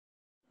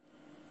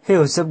Hey,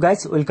 what's up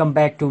guys, welcome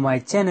back to my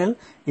channel.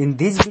 In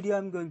this video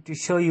I'm going to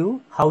show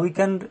you how we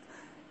can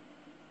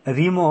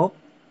remove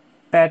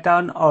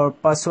pattern or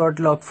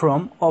password lock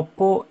from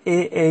Oppo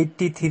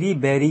A83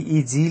 very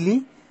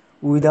easily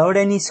without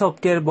any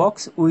software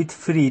box with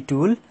free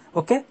tool.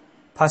 Okay,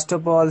 first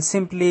of all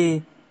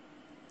simply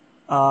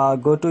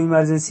go to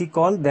emergency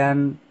call,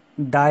 then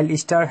dial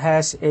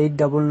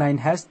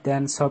 *899#,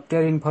 then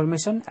software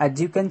information.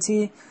 As you can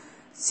see,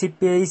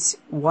 CPH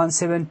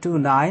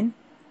 1729.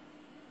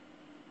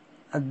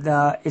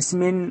 It's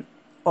mean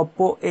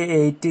Oppo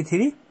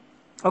A83.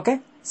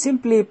 Okay,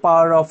 simply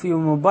power off your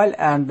mobile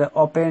and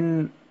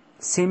open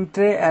SIM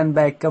tray and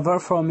back cover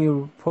from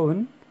your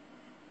phone.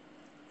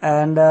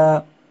 And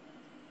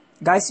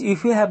guys,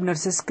 if you have not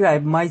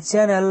subscribed my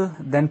channel,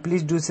 then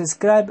please do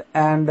subscribe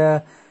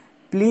and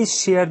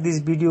please share this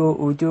video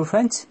with your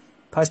friends.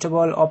 First of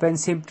all, open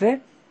SIM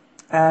tray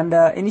and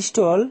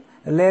install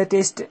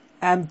latest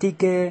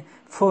MTK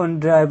phone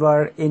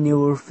driver in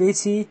your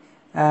PC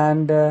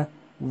and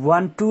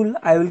one tool.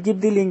 I will give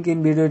the link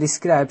in video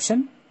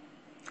description.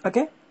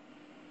 Okay,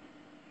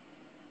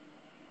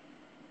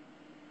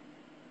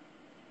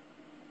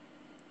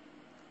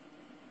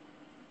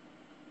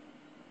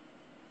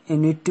 you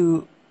need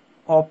to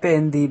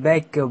open the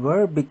back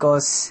cover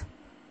because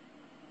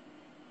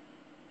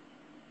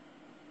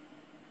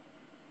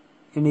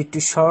you need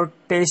to short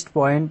test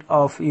point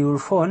of your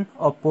phone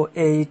Oppo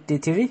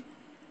A83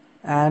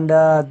 and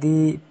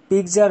the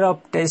picture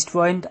of test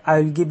point I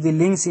will give the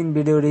links in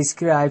video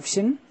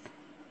description.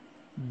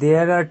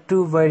 There are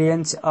two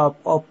variants of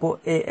Oppo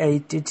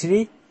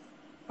A83.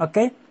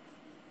 Okay,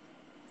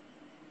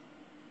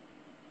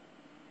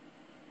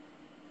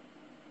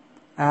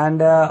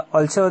 and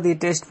also the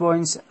test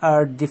points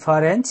are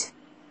different.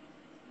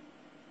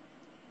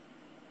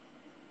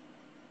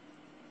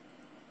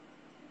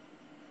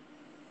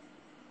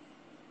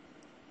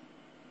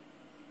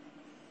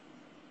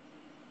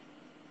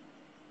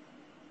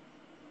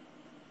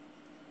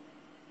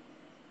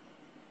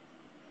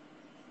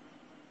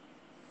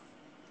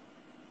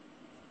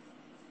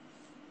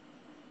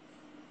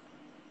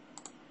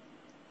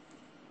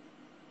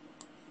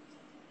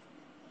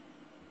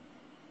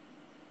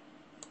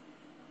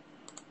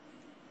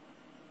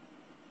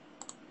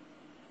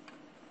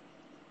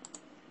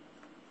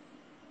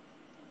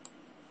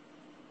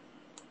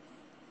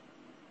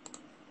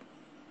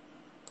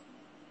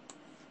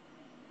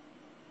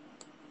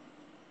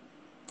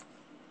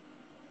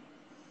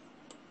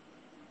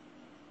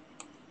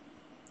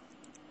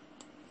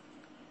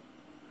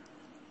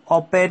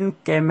 Open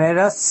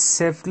camera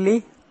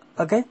safely.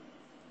 Okay,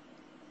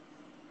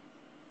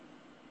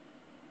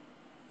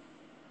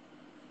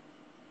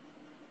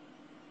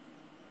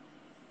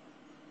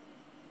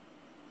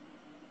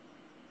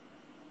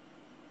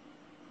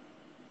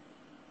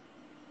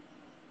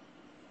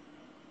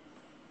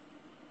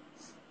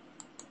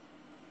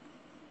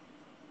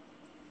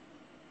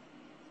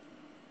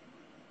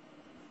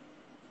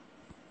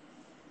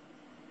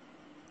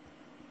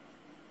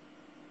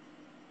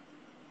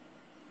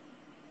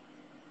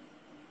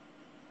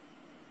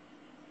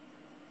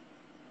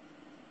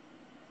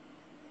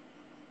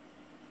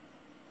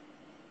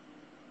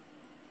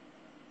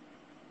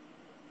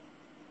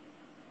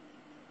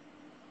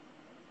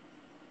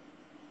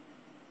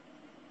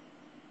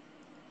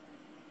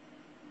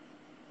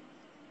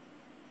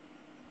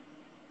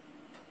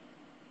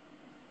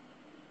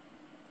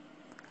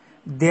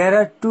 there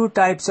are two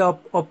types of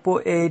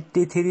Oppo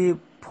A83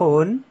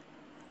 phone.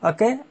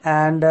 Okay,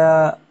 and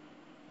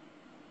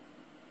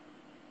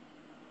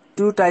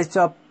two types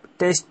of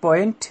test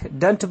point.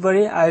 Don't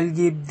worry, I will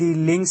give the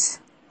links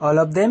all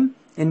of them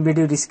in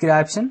video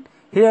description.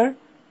 Here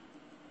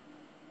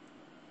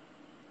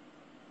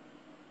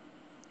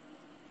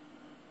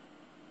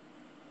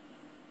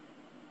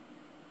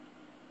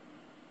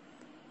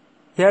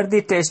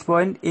the test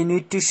point, you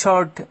need to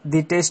short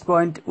the test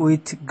point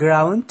with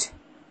ground.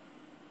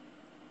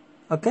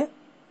 Okay,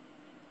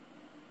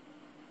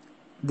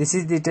 this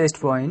is the test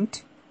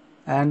point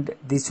and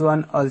this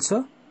one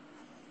also.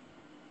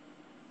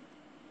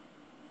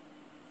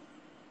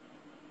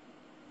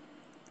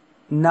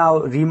 Now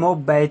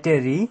remove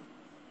battery.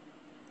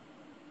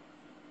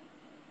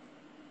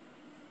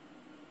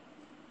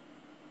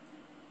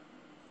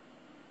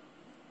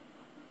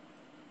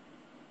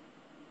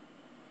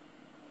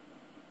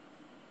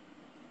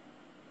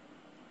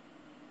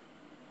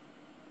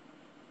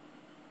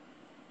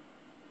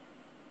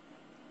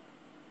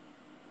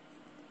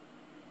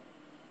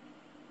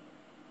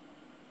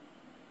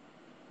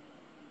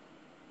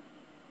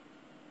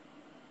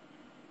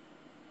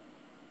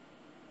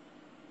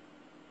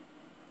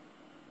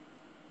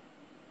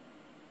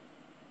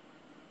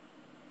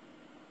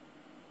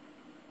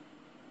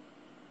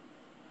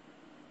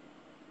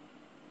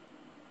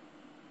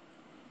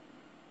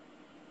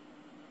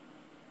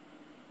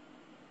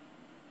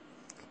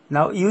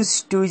 Now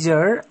use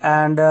tweezer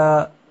and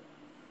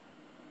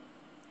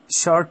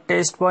short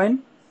test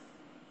point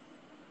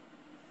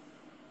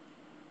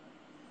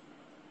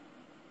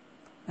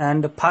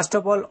and first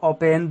of all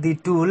open the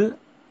tool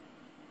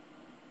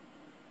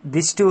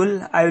this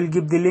tool. I will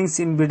give the links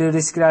in video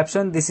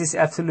description. This is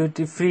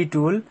absolutely free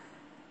tool.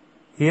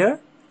 Here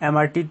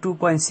MRT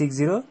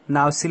 2.60.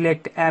 Now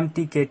select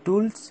MTK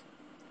tools.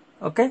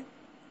 Okay,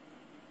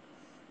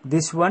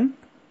 this one,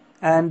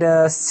 and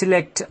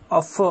select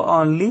Oppo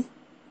only.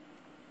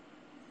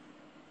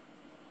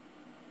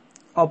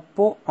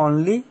 Oppo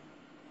only.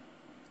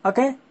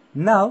 Okay,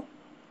 now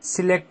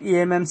select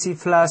eMMC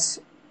flash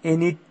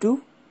any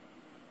two,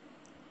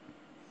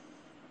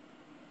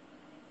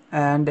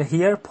 and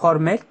here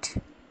format,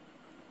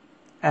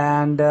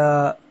 and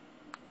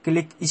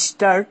click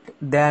start,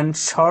 then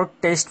short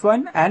test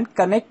one and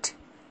connect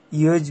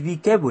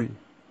USB cable.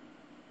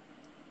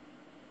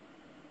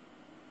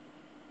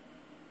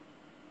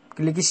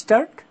 Click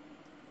start,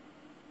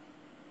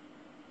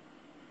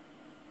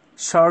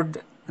 short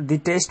the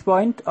test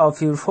point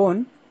of your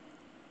phone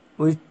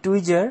with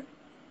tweezer.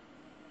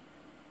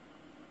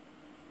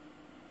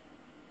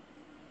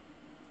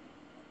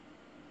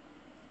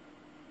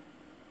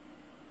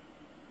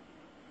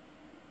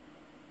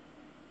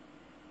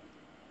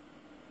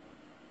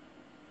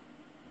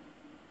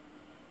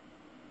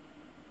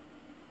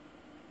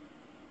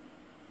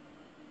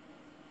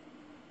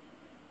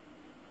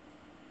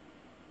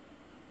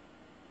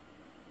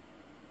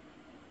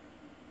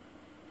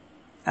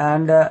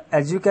 And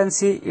as you can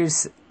see,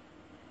 it's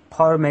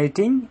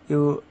formatting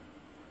your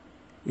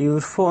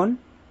phone.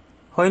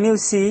 When you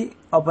see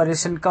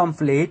operation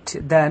complete,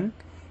 then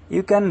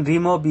you can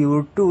remove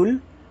your tool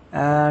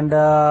and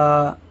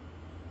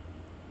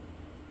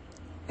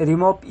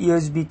remove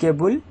USB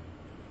cable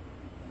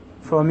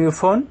from your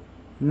phone.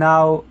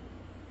 Now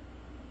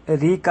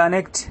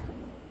reconnect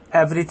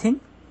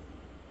everything,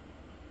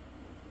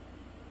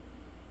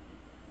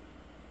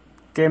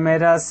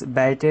 cameras,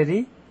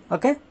 battery.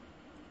 Okay,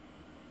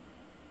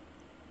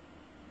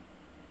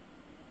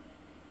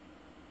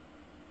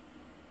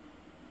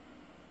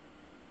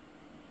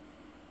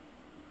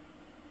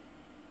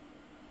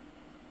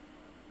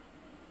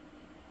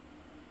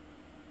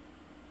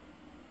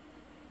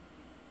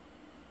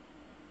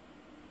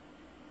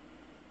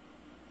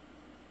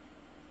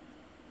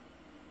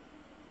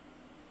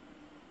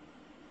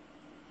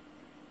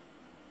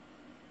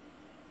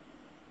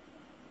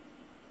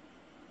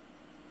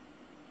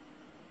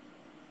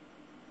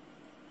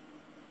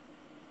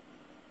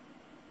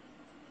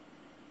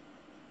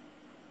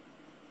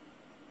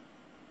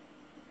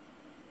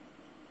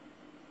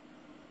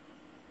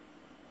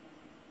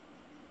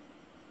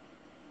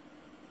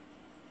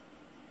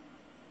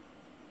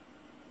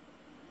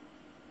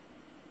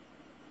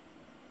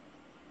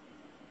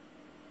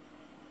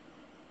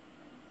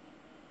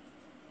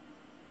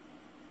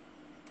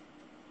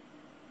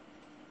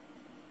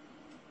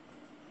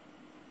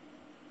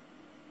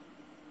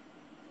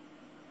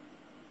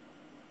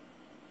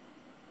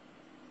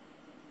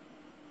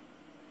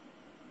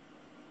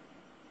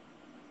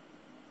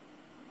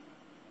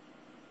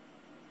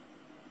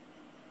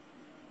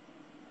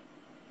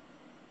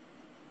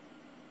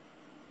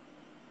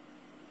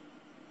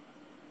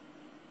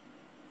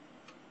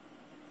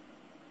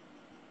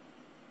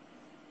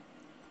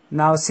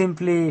 now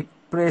simply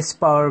press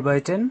power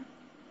button,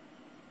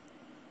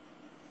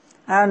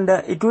 and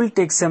it will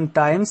take some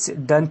time.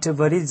 Don't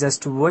worry,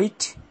 just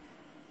wait.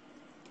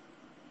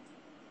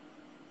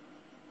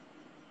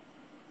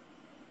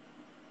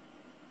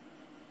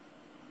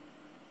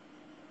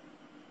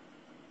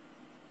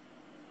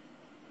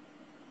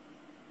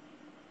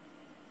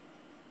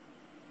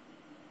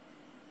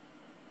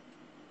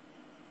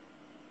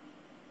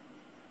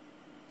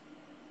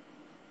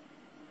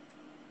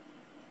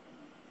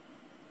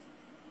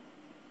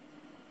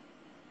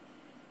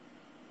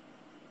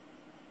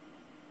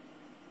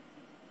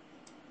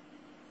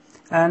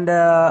 And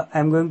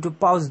I'm going to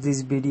pause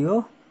this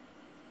video.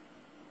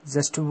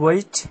 Just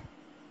wait.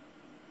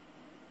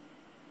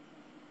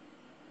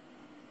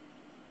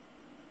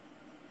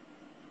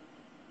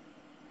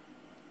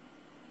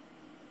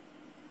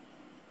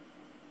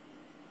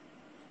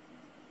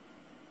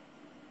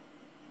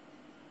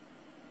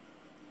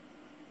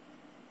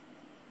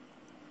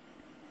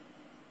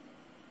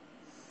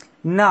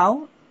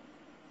 Now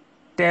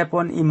tap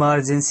on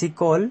emergency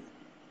call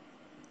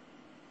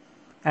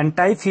and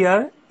type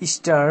here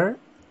 *#813#,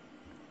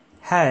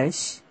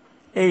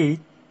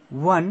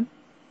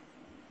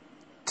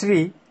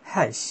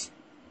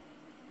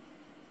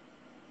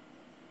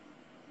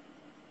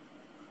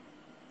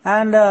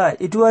 and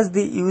it was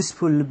the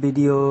useful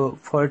video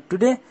for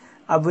today.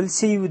 I will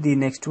see you the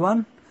next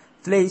one.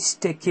 Please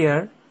take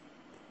care,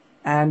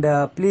 and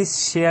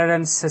please share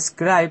and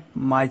subscribe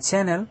my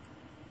channel,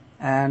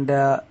 and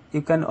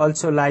you can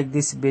also like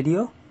this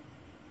video.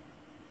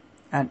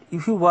 And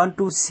if you want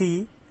to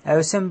see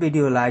awesome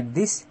video like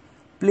this,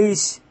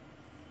 please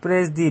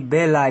press the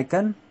bell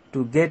icon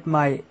to get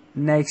my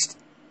next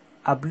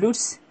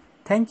uploads.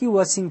 Thank you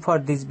watching for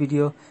this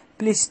video.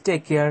 Please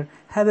take care.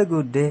 Have a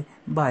good day.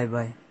 Bye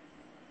bye.